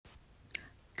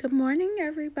Good morning,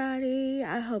 everybody.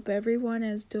 I hope everyone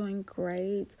is doing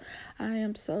great. I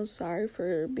am so sorry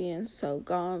for being so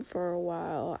gone for a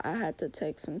while. I had to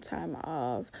take some time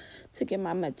off to get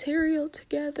my material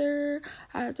together.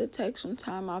 I had to take some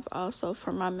time off also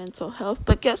for my mental health.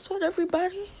 But guess what,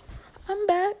 everybody? I'm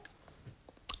back.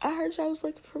 I heard y'all was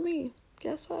looking for me.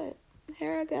 Guess what?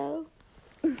 Here I go.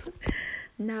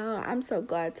 No, I'm so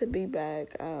glad to be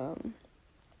back.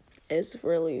 It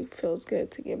really feels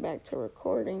good to get back to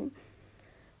recording.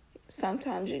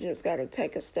 Sometimes you just got to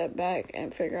take a step back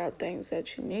and figure out things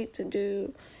that you need to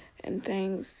do and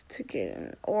things to get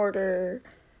in order.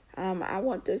 I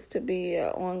want this to be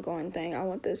an ongoing thing. I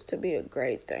want this to be a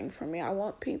great thing for me. I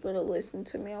want people to listen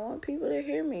to me. I want people to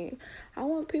hear me. I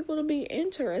want people to be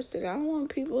interested. I don't want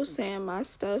people saying my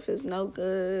stuff is no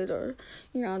good or,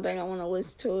 they don't want to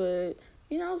listen to it.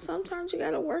 Sometimes you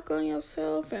got to work on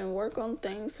yourself and work on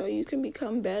things so you can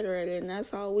become better at it, and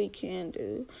that's all we can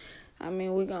do.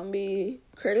 We're going to be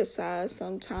criticized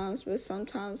sometimes, but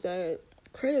sometimes that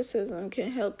criticism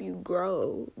can help you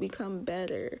grow, become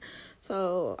better.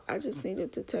 So I just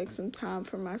needed to take some time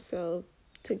for myself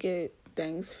to get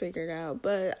things figured out.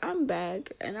 But I'm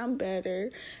back, and I'm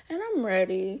better, and I'm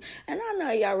ready, and I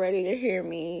know y'all ready to hear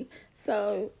me.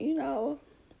 So,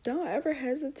 don't ever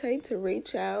hesitate to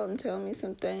reach out and tell me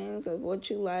some things of what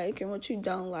you like and what you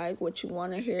don't like, what you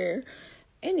want to hear,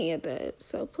 any of that.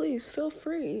 So please feel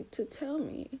free to tell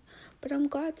me. But I'm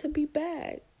glad to be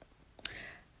back.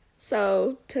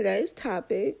 So today's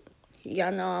topic,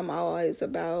 y'all know I'm always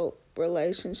about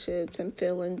relationships and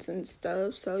feelings and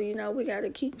stuff. So, we got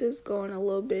to keep this going a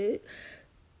little bit.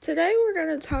 Today we're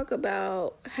going to talk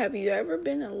about, have you ever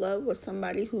been in love with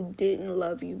somebody who didn't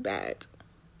love you back?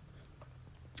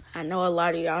 I know a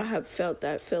lot of y'all have felt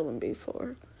that feeling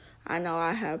before. I know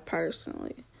I have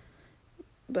personally.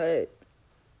 But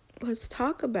let's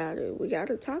talk about it. We got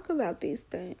to talk about these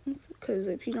things. Because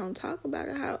if you don't talk about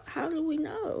it, how do we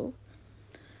know?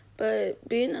 But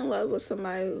being in love with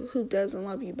somebody who doesn't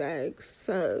love you back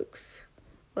sucks.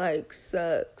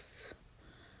 Sucks.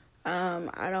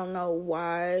 I don't know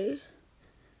why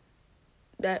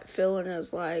that feeling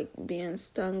is like being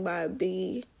stung by a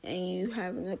bee and you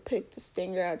having to pick the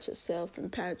stinger out yourself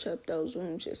and patch up those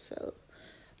wounds yourself.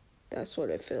 That's what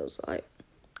it feels like.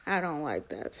 I don't like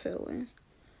that feeling.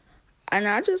 And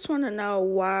I just want to know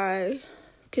why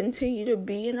continue to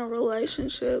be in a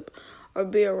relationship or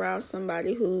be around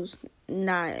somebody who's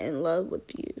not in love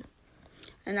with you.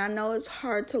 And I know it's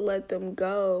hard to let them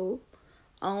go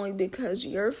only because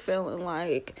you're feeling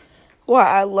like, well,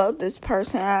 I love this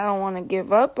person. I don't want to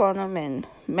give up on them. And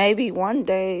maybe one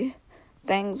day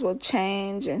things will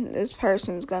change and this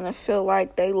person's going to feel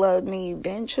like they love me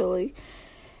eventually.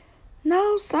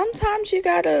 No, sometimes you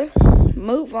got to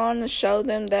move on to show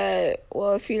them that,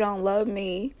 well, if you don't love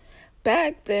me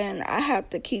back, then I have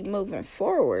to keep moving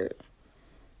forward.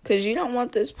 Because you don't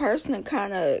want this person to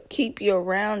kind of keep you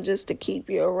around just to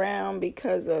keep you around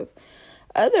because of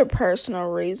other personal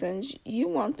reasons. You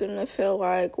want them to feel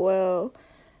like, well,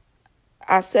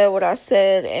 I said what I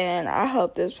said, and I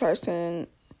hope this person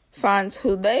finds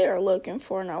who they are looking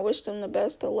for, and I wish them the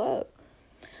best of luck.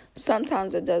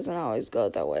 Sometimes it doesn't always go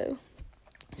that way.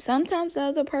 Sometimes the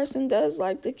other person does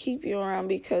like to keep you around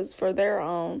because for their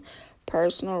own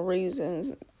personal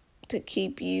reasons, to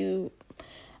keep you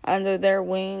under their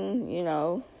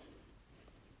wing,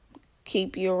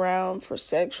 keep you around for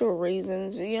sexual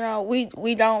reasons.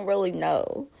 We don't really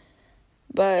know.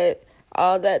 But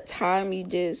all that time you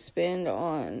did spend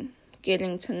on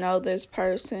getting to know this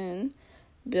person,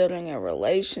 building a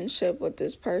relationship with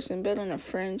this person, building a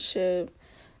friendship,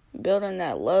 building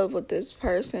that love with this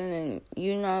person, and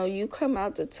you come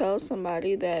out to tell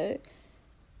somebody that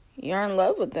you're in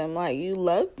love with them, like you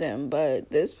love them, but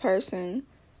this person,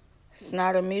 it's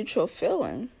not a mutual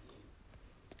feeling.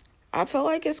 I feel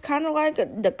like it's kind of like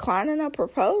declining a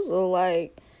proposal.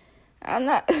 Like,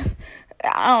 I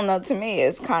don't know, to me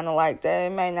it's kind of like that.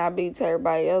 It may not be to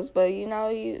everybody else, but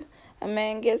a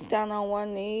man gets down on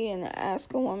one knee and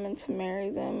asks a woman to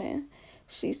marry them and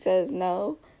she says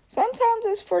no. Sometimes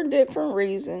it's for different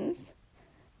reasons,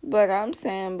 but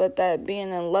that being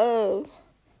in love,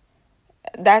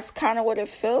 that's kind of what it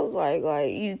feels like.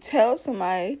 Like, you tell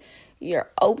somebody,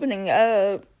 you're opening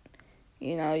up,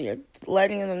 you're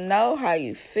letting them know how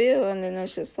you feel, and then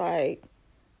it's just like,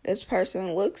 this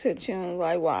person looks at you and is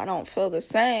like, well, I don't feel the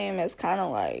same. It's kind of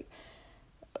like,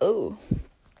 ooh,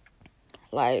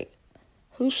 like,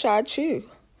 who shot you?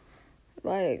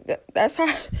 Like, that's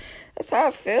how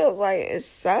it feels. Like, it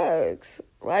sucks.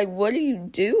 Like, what do you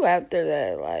do after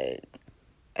that? Like,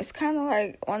 it's kind of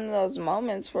like one of those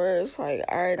moments where it's like,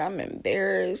 all right, I'm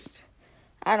embarrassed.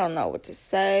 I don't know what to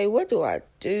say. What do I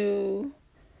do?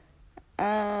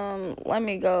 Let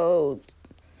me go,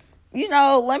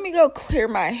 let me go clear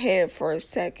my head for a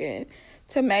second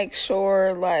to make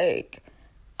sure, like,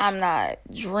 I'm not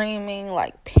dreaming,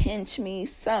 like, pinch me,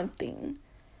 something.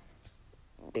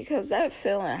 Because that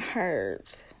feeling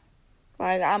hurts.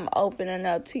 Like, I'm opening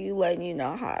up to you, letting you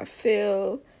know how I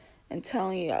feel, and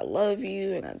telling you I love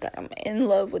you, and that I'm in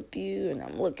love with you, and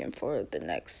I'm looking for the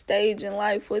next stage in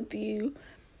life with you.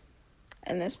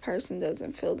 And this person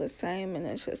doesn't feel the same, and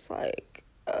it's just like,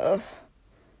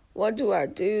 what do I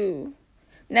do?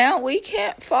 Now, we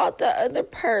can't fault the other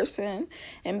person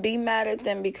and be mad at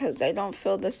them because they don't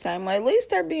feel the same way. At least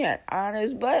they're being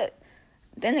honest, but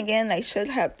then again, they should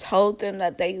have told them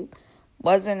that they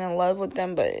wasn't in love with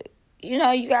them. But,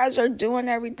 you guys are doing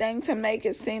everything to make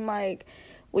it seem like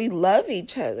we love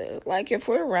each other. Like, if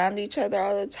we're around each other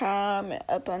all the time and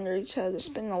up under each other,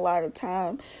 spending a lot of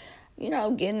time,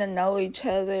 getting to know each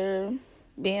other,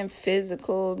 being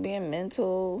physical, being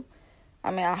mental.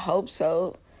 I mean, I hope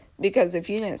so. Because if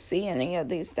you didn't see any of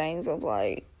these things of,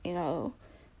 like,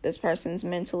 this person's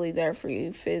mentally there for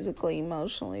you, physically,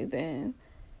 emotionally, then,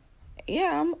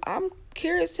 yeah, I'm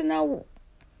curious to know,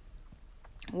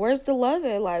 where's the love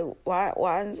at? Like,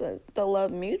 why is the love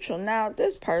mutual? Now, if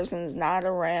this person's not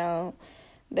around,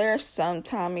 there's some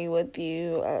Tommy with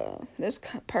you, this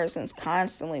person's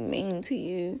constantly mean to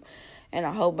you, and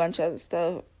a whole bunch of other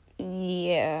stuff,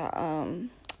 yeah,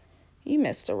 you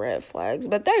missed the red flags,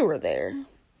 but they were there.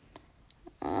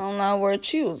 I don't know where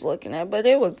she was looking at, but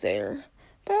it was there.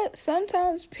 But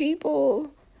sometimes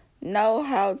people know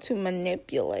how to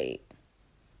manipulate.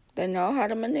 They know how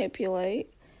to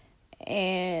manipulate,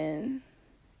 and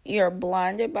you're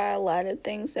blinded by a lot of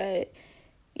things that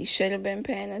you should have been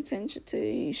paying attention to,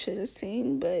 you should have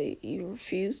seen, but you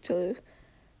refuse to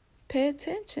pay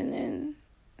attention. And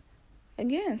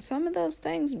again, some of those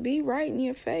things be right in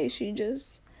your face. You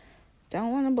just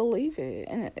don't want to believe it,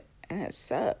 and it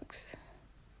sucks.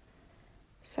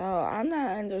 So I'm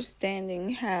not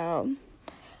understanding how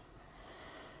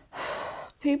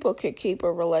people could keep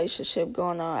a relationship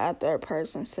going on after a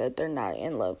person said they're not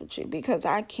in love with you, because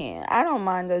I can't. I don't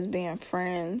mind us being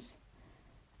friends,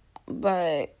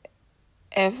 but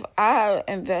if I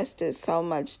invested so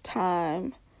much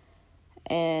time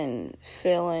and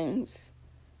feelings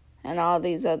and all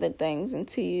these other things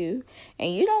into you,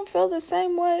 and you don't feel the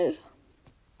same way,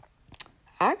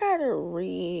 I gotta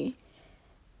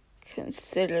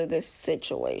reconsider this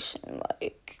situation.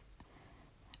 Like,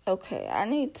 okay, I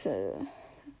need to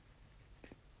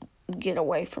get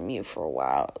away from you for a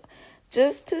while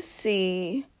just to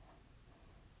see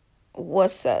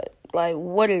what's up. Like,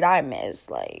 what did I miss?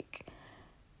 Like,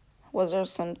 was there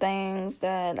some things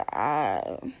that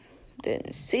I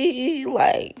didn't see?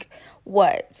 Like,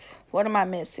 what am I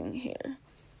missing here?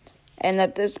 And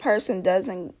if this person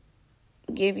doesn't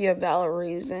give you a valid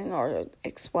reason or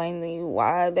explain to you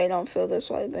why they don't feel this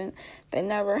way, then they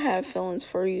never have feelings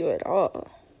for you at all.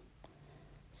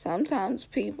 Sometimes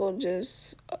people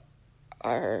just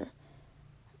are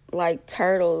like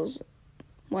turtles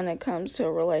when it comes to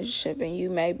a relationship, and you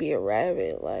may be a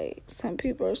rabbit. Like, some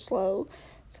people are slow,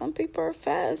 some people are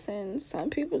fast, and some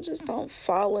people just don't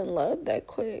fall in love that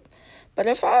quick. But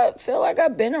if I feel like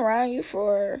I've been around you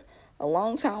for a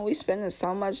long time, we spending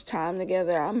so much time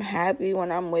together, I'm happy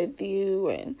when I'm with you,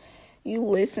 and you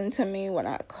listen to me when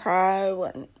I cry,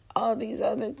 when all these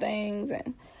other things,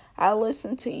 and I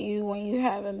listen to you when you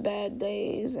having bad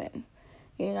days, and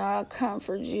I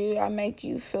comfort you, I make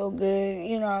you feel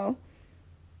good,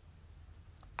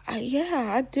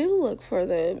 I do look for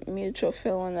the mutual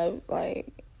feeling of, like,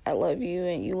 I love you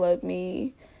and you love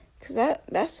me, because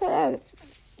that's how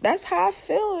I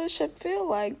feel it should feel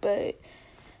like. But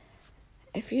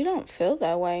if you don't feel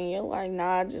that way and you're like,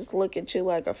 nah, I just look at you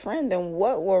like a friend, then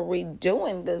what were we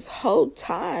doing this whole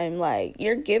time? Like,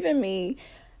 you're giving me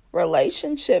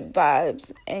relationship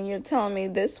vibes, and you're telling me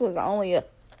this was only a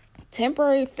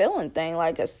temporary feeling thing,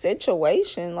 like a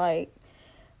situation. Like,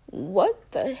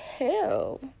 what the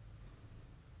hell?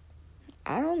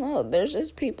 I don't know. There's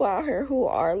just people out here who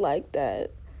are like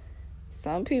that.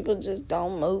 Some people just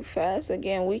don't move fast.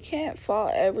 Again, we can't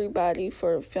fault everybody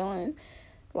for feeling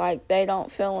like they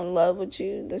don't feel in love with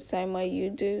you the same way you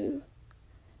do.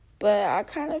 But I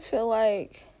kind of feel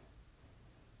like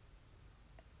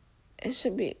it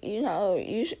should be,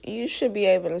 you should be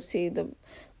able to see the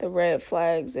red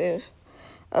flags if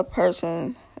a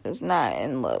person is not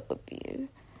in love with you.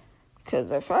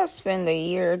 Because if I spend a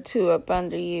year or two up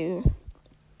under you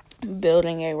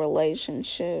building a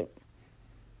relationship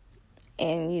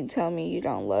and you tell me you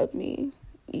don't love me,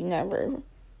 you never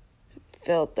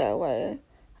felt that way,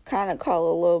 kind of call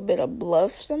a little bit of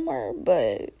bluff somewhere,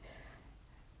 but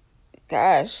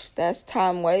gosh, that's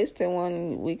time wasted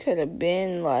when we could have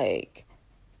been like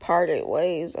parted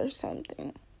ways or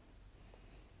something.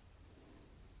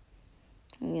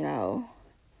 You know,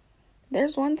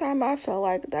 there's one time I felt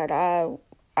like that I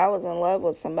was in love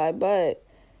with somebody, but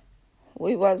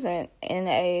we wasn't in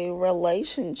a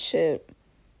relationship.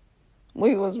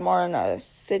 We was more in a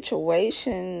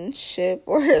situationship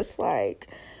where it's like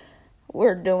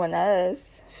we're doing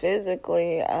us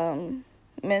physically,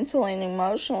 mentally and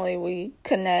emotionally. We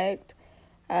connect.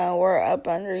 We're up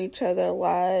under each other a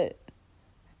lot.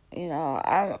 You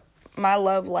know, my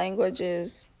love language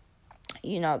is,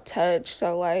 touch.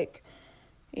 So like,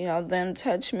 them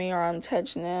touch me or I'm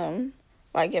touching them.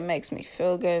 Like, it makes me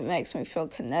feel good. It makes me feel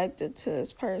connected to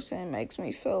this person. It makes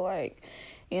me feel like,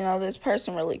 this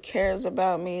person really cares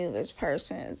about me. This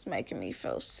person is making me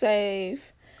feel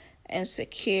safe and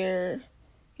secure.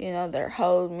 They're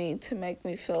holding me to make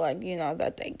me feel like,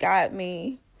 that they got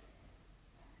me.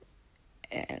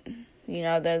 And,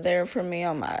 they're there for me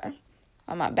on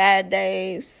my bad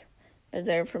days. They're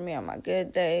there for me on my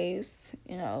good days,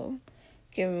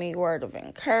 giving me word of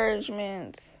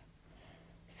encouragement.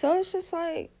 So it's just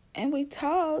like, and we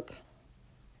talk,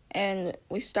 and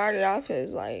we started off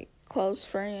as like close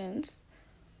friends.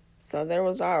 So there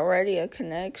was already a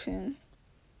connection.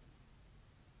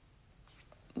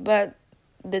 But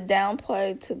the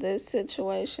downplay to this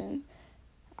situation,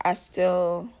 I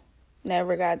still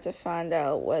never got to find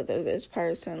out whether this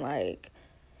person like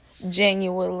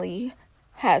genuinely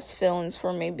has feelings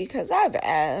for me, because I've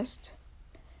asked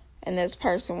and this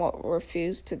person will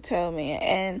refuse to tell me.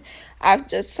 And I've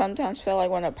just sometimes feel like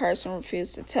when a person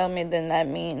refuses to tell me, then that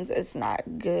means it's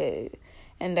not good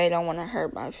and they don't want to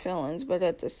hurt my feelings. But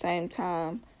at the same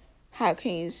time, how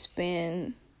can you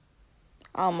spend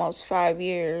almost 5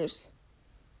 years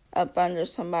up under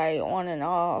somebody on and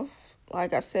off?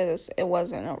 Like I said, it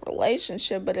wasn't a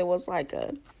relationship, but it was like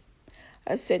a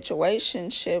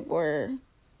situationship where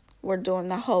we're doing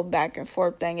the whole back and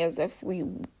forth thing as if we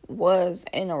was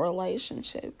in a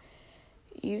relationship.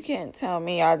 You can't tell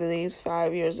me out of these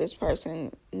 5 years this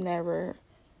person never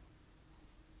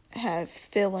had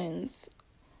feelings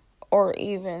or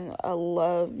even a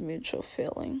love mutual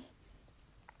feeling.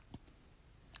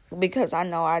 Because I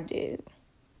know I did.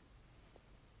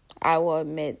 I will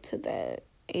admit to that.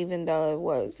 Even though it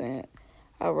wasn't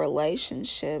a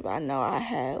relationship, I know I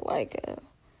had like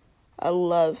a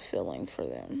love feeling for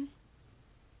them.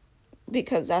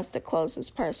 Because that's the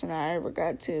closest person I ever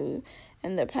got to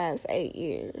in the past 8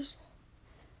 years.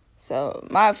 So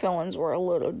my feelings were a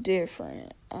little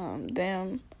different.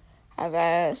 Them, I've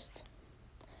asked,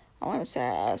 I want to say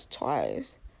I asked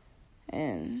twice.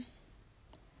 And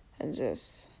I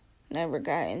just never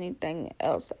got anything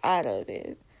else out of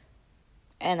it.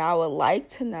 And I would like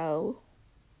to know,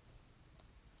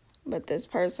 but this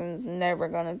person's never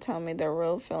going to tell me their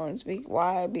real feelings.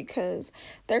 Why? Because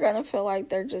they're going to feel like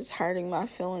they're just hurting my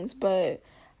feelings. But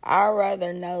I'd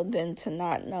rather know than to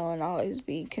not know and always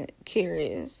be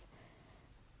curious.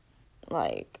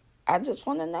 Like, I just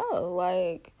want to know.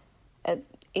 Like,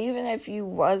 even if you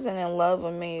wasn't in love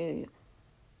with me,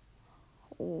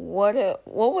 what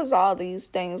was all these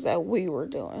things that we were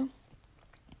doing?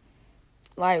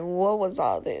 Like, what was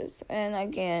all this? And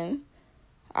again,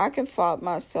 I can fault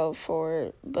myself for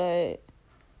it, but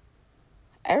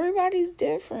everybody's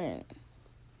different.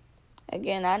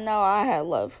 Again, I know I had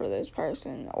love for this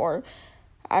person, or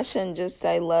I shouldn't just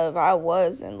say love. I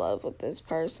was in love with this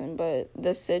person, but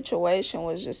the situation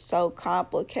was just so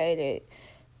complicated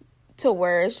to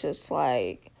where it's just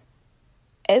like,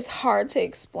 it's hard to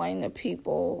explain to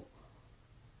people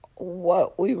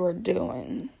what we were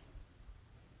doing.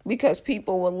 Because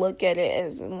people would look at it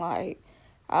as in like,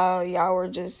 oh, y'all were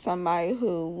just somebody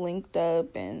who linked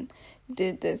up and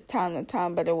did this time to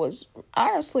time. But it was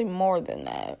honestly more than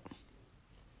that.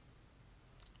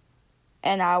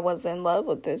 And I was in love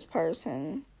with this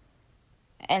person.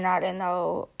 And I didn't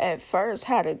know at first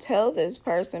how to tell this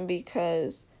person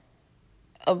because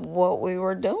of what we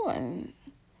were doing.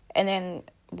 And then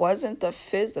wasn't the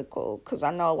physical. Because I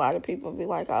know a lot of people be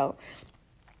like, oh,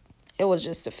 it was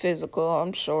just the physical,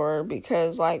 I'm sure,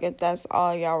 because, like, if that's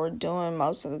all y'all were doing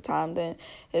most of the time, then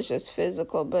it's just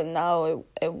physical. But no,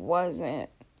 it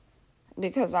wasn't,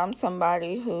 because I'm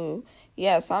somebody who,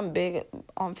 yes, I'm big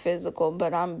on physical,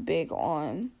 but I'm big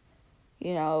on,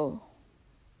 the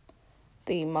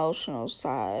emotional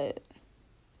side.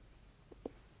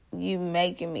 You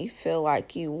making me feel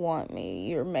like you want me.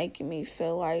 You're making me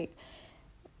feel like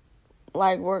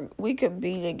we could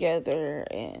be together,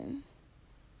 and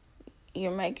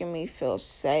you're making me feel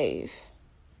safe.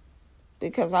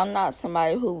 because I'm not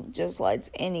somebody who just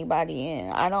lets anybody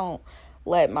in. I don't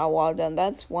let my wall down.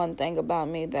 That's one thing about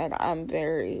me that I'm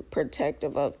very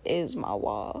protective of, is my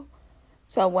wall.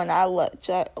 So when I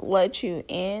let you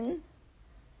in,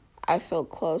 I feel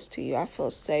close to you. I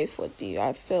feel safe with you.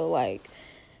 I feel like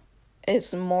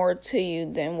it's more to you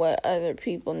than what other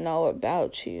people know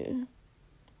about you.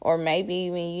 Or maybe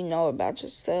even you know about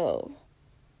yourself.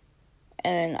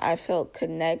 And I felt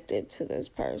connected to this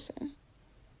person.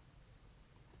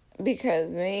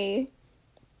 Because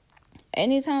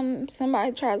anytime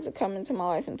somebody tries to come into my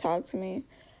life and talk to me,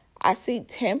 I see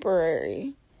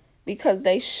temporary, because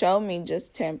they show me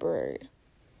just temporary.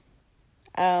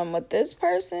 With this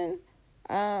person,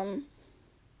 I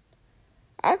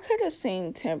could have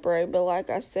seen temporary, but like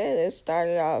I said, it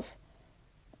started off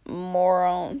more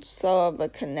on so of a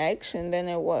connection than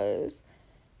it was.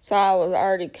 So I was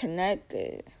already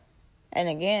connected. And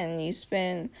again, you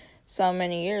spend so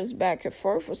many years back and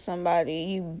forth with somebody,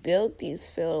 you built these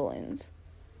feelings.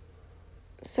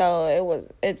 So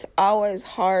it's always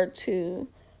hard to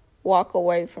walk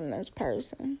away from this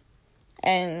person.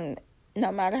 And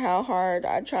no matter how hard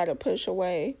I try to push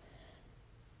away,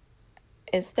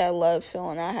 it's that love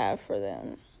feeling I have for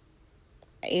them.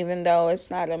 Even though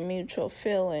it's not a mutual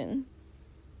feeling,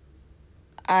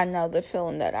 I know the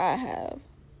feeling that I have.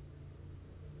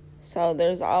 So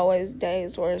there's always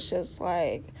days where it's just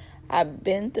like, I've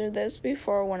been through this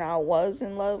before when I was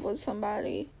in love with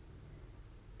somebody.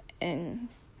 And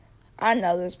I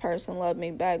know this person loved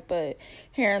me back, but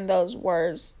hearing those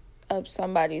words of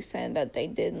somebody saying that they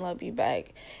didn't love you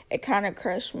back, it kind of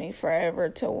crushed me forever,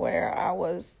 to where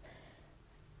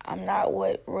I'm not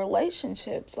with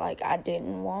relationships. Like, I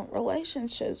didn't want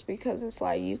relationships, because it's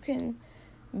like you can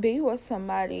be with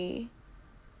somebody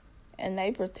and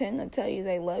they pretend to tell you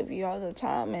they love you all the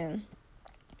time, and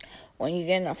when you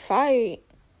get in a fight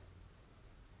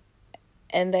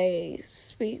and they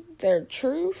speak their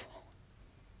truth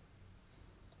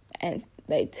and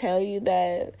they tell you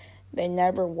that they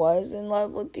never was in love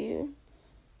with you,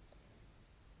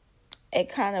 it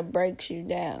kind of breaks you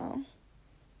down.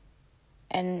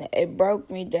 And it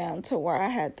broke me down to where I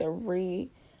had to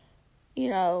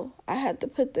I had to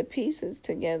put the pieces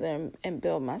together and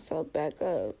build myself back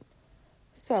up.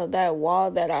 So that wall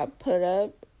that I put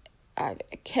up, I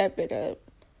kept it up.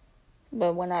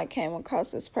 But when I came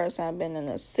across this person, I've been in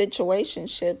a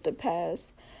situationship the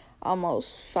past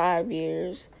almost 5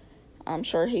 years. I'm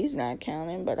sure he's not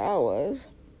counting, but I was.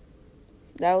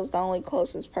 That was the only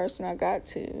closest person I got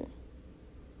to.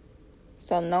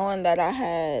 So knowing that I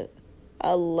had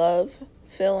a love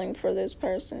feeling for this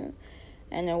person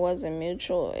and it wasn't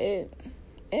mutual,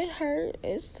 it hurt.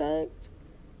 It sucked.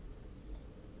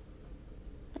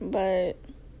 But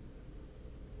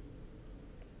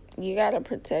you got to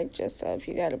protect yourself.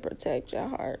 You got to protect your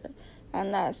heart.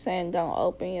 I'm not saying don't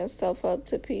open yourself up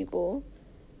to people.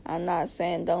 I'm not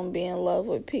saying don't be in love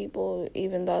with people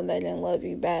even though they didn't love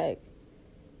you back.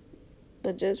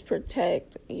 But just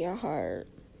protect your heart.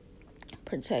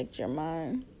 Protect your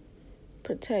mind.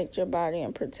 Protect your body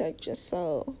and protect your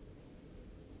soul.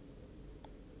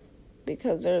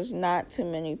 Because there's not too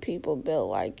many people built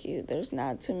like you. There's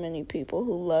not too many people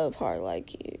who love hard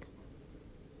like you.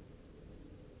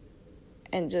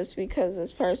 And just because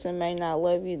this person may not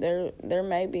love you, there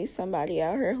may be somebody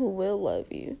out here who will love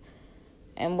you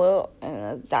and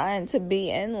is dying to be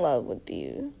in love with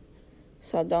you.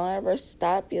 So don't ever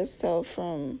stop yourself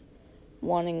from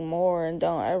wanting more, and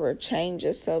don't ever change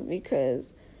yourself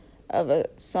because of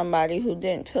somebody who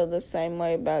didn't feel the same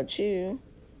way about you.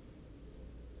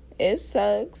 It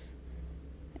sucks.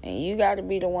 And you got to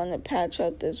be the one to patch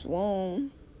up this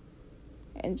wound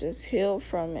and just heal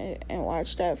from it and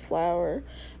watch that flower.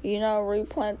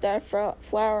 Replant that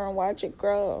flower and watch it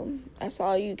grow. That's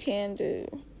all you can do.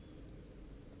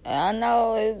 And I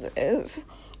know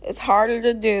it's harder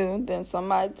to do than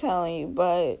somebody telling you,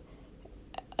 but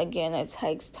again, it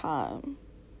takes time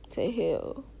to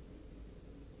heal.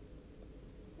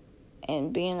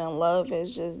 And being in love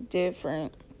is just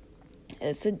different.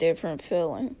 It's a different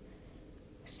feeling.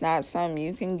 It's not something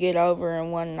you can get over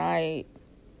in one night.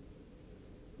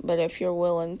 But if you're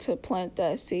willing to plant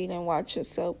that seed and watch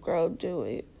yourself grow, do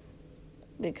it.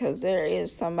 Because there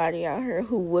is somebody out here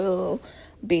who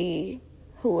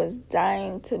is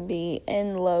dying to be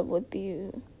in love with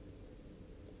you.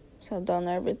 So don't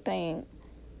ever think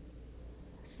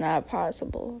it's not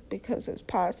possible, because it's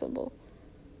possible.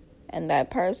 And that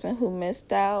person who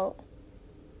missed out,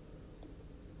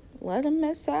 let them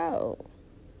miss out.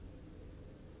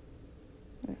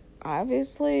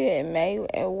 Obviously,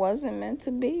 it wasn't meant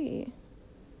to be.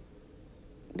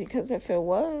 Because if it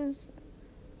was,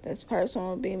 this person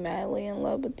will be madly in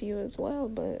love with you as well.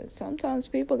 But sometimes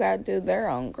people got to do their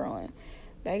own growing.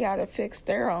 They got to fix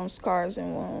their own scars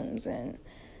and wounds, and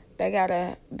they got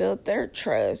to build their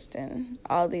trust and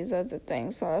all these other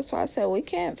things. So that's why I said we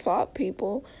can't fault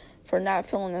people for not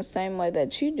feeling the same way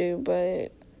that you do, but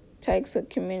it takes a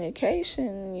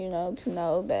communication, to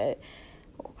know that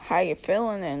how you're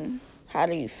feeling and how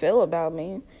do you feel about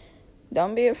me.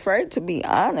 Don't be afraid to be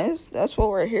honest. That's what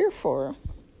we're here for.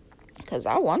 Because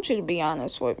I want you to be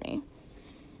honest with me.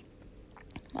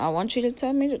 I want you to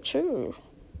tell me the truth.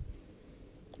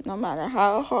 No matter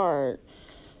how hard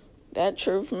that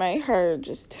truth may hurt,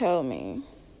 just tell me.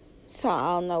 So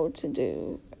I'll know what to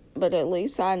do. But at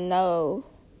least I know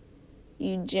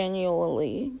you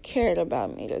genuinely cared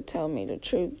about me to tell me the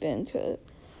truth than to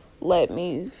let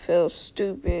me feel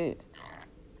stupid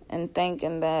and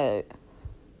thinking that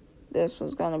this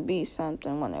was going to be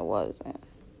something when it wasn't.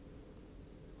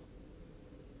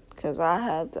 Because I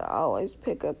had to always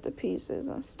pick up the pieces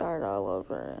and start all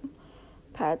over and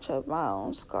patch up my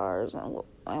own scars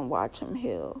and watch them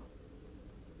heal.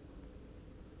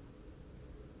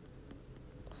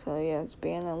 So yes,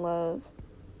 being in love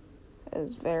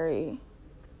is very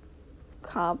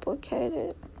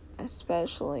complicated,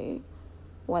 especially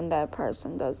when that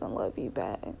person doesn't love you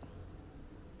back.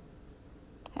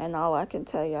 And all I can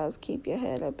tell y'all is keep your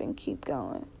head up and keep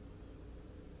going.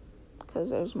 Because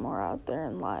there's more out there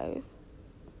in life.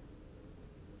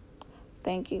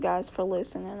 Thank you guys for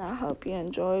listening. I hope you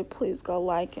enjoyed. Please go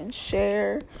like and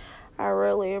share. I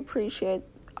really appreciate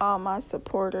all my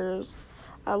supporters.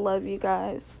 I love you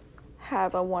guys.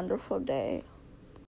 Have a wonderful day.